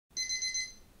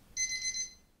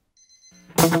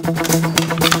I'm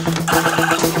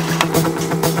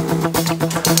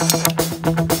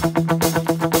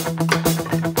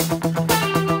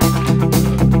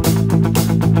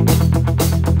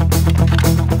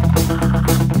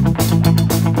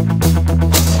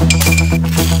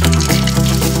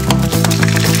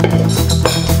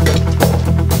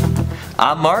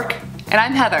Mark. And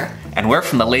I'm Heather. And we're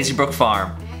from the Lazy Brook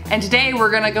Farm. And today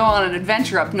we're gonna go on an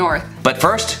adventure up north. But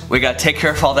first, we gotta take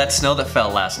care of all that snow that fell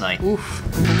last night. Oof.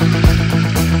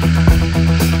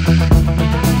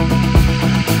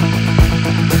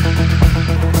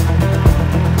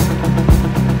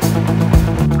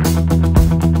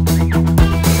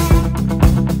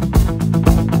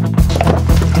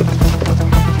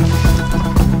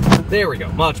 There we go,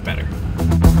 much better.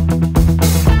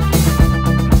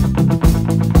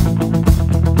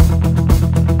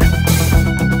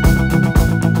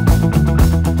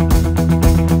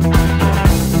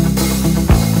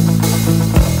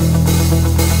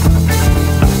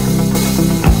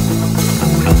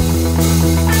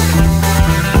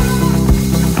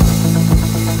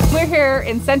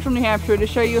 In central New Hampshire to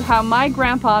show you how my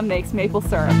grandpa makes maple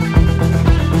syrup.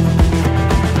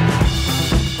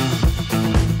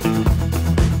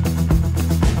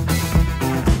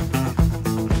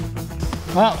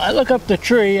 Well, I look up the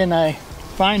tree and I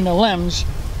find the limbs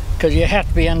because you have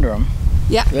to be under them.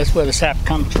 Yeah. That's where the sap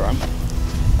comes from.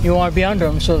 You want to be under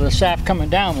them so the sap coming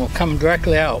down will come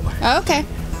directly out. Okay.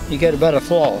 You get a better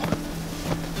flow.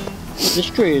 This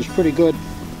tree is pretty good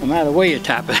no matter where you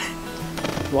tap it.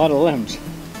 A lot of limbs.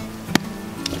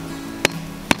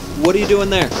 What are you doing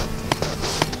there?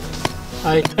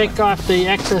 I take off the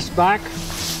excess bark,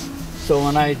 so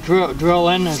when I drill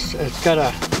in, it's got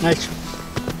a nice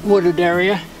wooded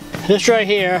area. This right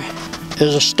here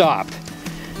is a stop,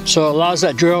 so it allows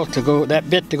that drill to go, that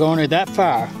bit to go only that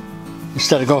far,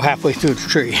 instead of go halfway through the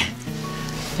tree.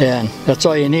 And that's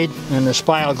all you need, and the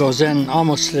spile goes in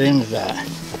almost to the end of that.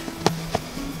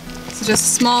 So just a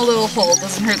small little hole,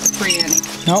 doesn't hurt the tree any.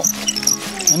 Nope.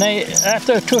 And they,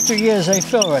 after 2 or 3 years, they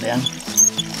fill it in. And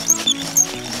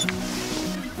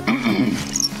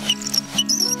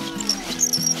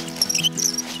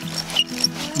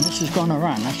this is going to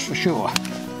run, that's for sure.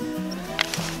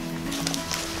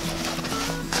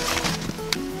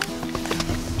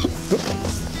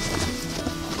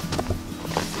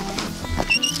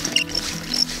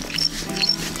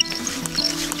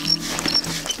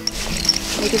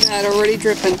 Look at that, already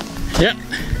dripping. Yep.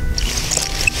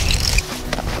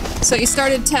 So you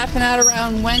started tapping out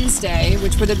around Wednesday,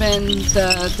 which would have been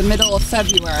the middle of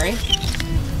February.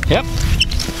 Yep.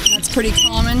 That's pretty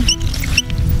common.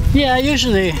 Yeah,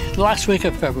 usually the last week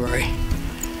of February.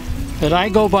 But I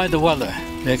go by the weather,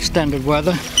 the extended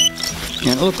weather. And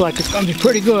it looks like it's going to be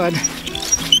pretty good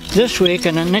this week,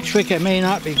 and then next week it may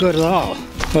not be good at all.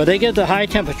 But they get the high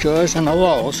temperatures and the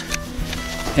lows.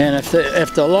 And if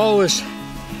the low is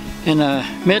in the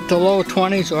mid to low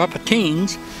 20s or upper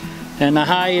teens, and the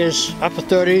high is upper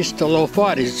 30s to low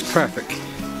 40s, it's perfect.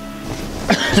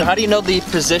 So how do you know the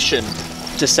position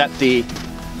to set the...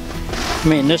 I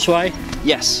mean this way?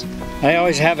 Yes. I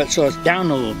always have it so it's down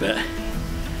a little bit.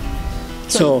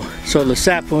 So the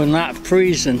sap will not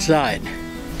freeze inside,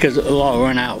 because it will all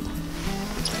run out.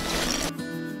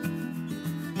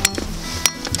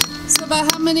 So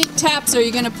about how many taps are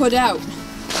you going to put out?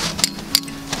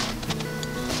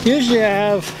 Usually I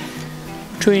have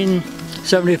between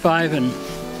 75 and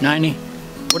 90.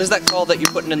 What is that called that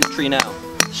you're putting in the tree now?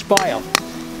 Spile.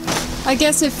 I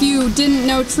guess if you didn't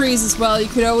know trees as well, you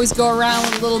could always go around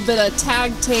with a little bit of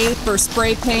tag tape or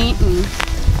spray paint and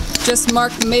just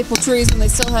mark the maple trees when they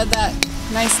still had that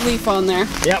nice leaf on there.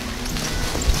 Yep.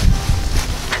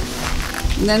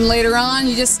 And then later on,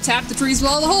 you just tap the trees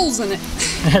with all the holes in it.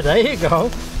 There you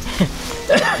go.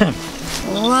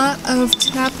 A lot of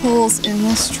tap holes in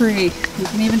this tree. You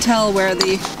can even tell where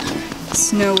the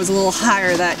snow was a little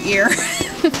higher that year.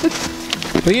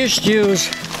 We used to use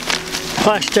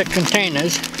plastic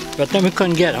containers, but then we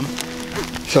couldn't get them.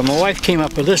 So my wife came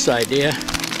up with this idea.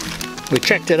 We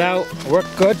checked it out, it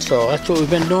worked good, so that's what we've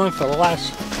been doing for the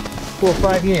last 4 or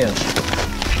 5 years.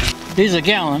 These are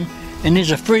gallon, and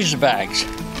these are freezer bags.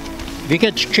 If you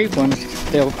get the cheap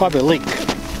ones, they'll probably leak.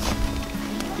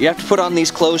 You have to put on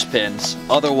these clothespins,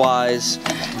 otherwise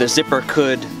the zipper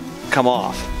could come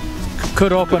off.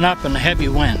 Could open up in a heavy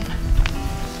wind.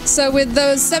 So with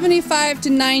those 75 to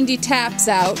 90 taps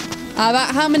out,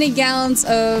 about how many gallons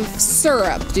of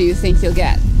syrup do you think you'll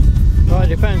get? Well, it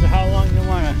depends on how long you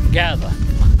want to gather.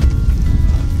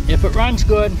 If it runs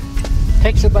good, it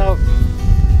takes about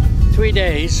 3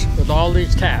 days with all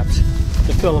these taps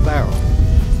to fill a barrel.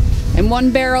 And one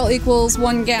barrel equals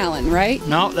 1 gallon, right?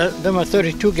 No, them are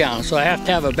 32 gallons, so I have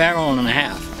to have a barrel and a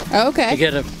half to Okay.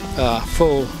 get a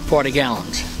full 40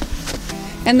 gallons.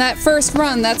 And that first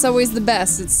run, that's always the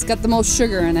best. It's got the most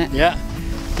sugar in it. Yeah,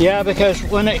 yeah, because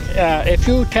when if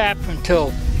you tap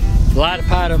until the latter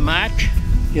part of March,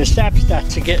 your sap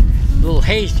starts to get a little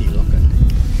hazy looking,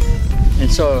 and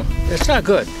so it's not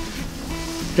good.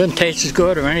 Doesn't taste as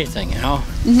good or anything, you know.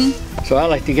 So I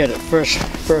like to get it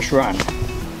first run.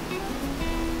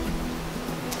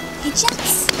 Hey,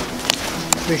 Jess.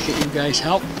 Appreciate you guys'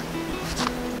 help.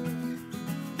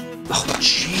 Oh,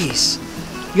 jeez.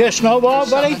 You got a snowball,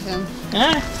 buddy?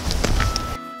 Huh?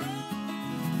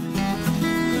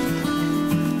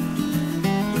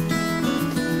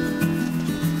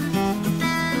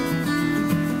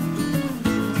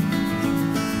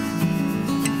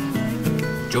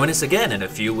 Join us again in a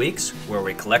few weeks where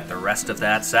we collect the rest of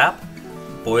that sap,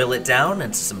 boil it down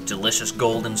into some delicious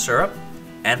golden syrup,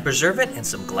 and preserve it in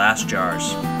some glass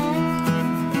jars.